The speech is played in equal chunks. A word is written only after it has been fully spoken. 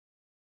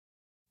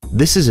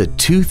This is a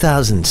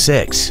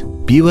 2006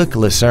 Buick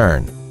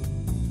LUCERNE.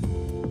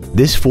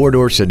 This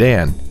four-door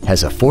sedan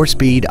has a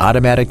 4-speed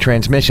automatic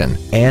transmission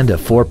and a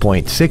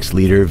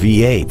 4.6-liter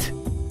V8.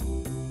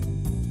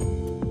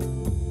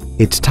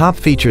 Its top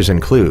features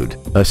include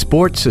a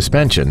sport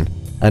suspension,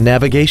 a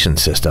navigation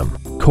system,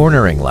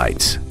 cornering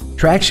lights,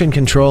 traction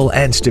control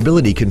and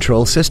stability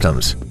control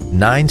systems,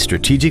 9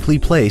 strategically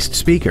placed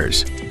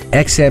speakers,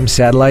 XM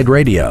satellite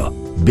radio,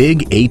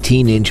 big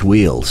 18-inch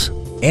wheels,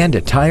 and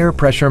a tire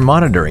pressure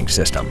monitoring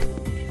system.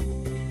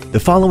 The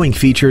following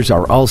features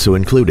are also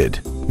included: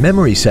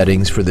 memory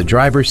settings for the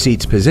driver's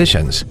seat's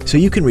positions so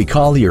you can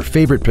recall your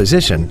favorite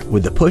position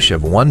with the push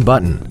of one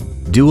button,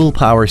 dual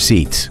power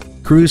seats,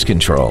 cruise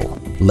control,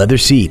 leather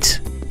seats,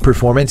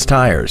 performance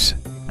tires,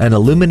 an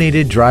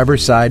illuminated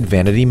driver's side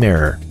vanity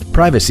mirror,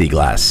 privacy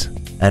glass,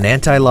 an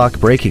anti-lock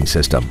braking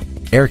system,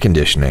 air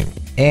conditioning,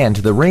 and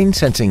the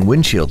rain-sensing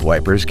windshield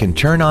wipers can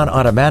turn on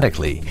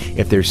automatically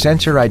if their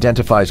sensor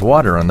identifies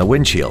water on the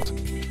windshield.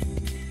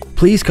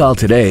 Please call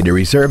today to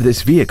reserve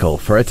this vehicle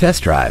for a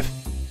test drive.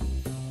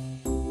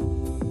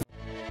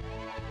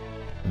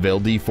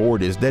 Velde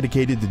Ford is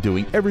dedicated to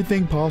doing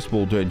everything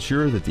possible to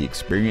ensure that the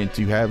experience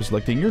you have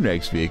selecting your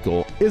next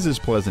vehicle is as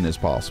pleasant as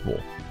possible.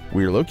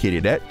 We are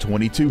located at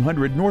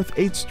 2200 North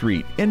 8th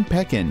Street in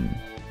Pekin.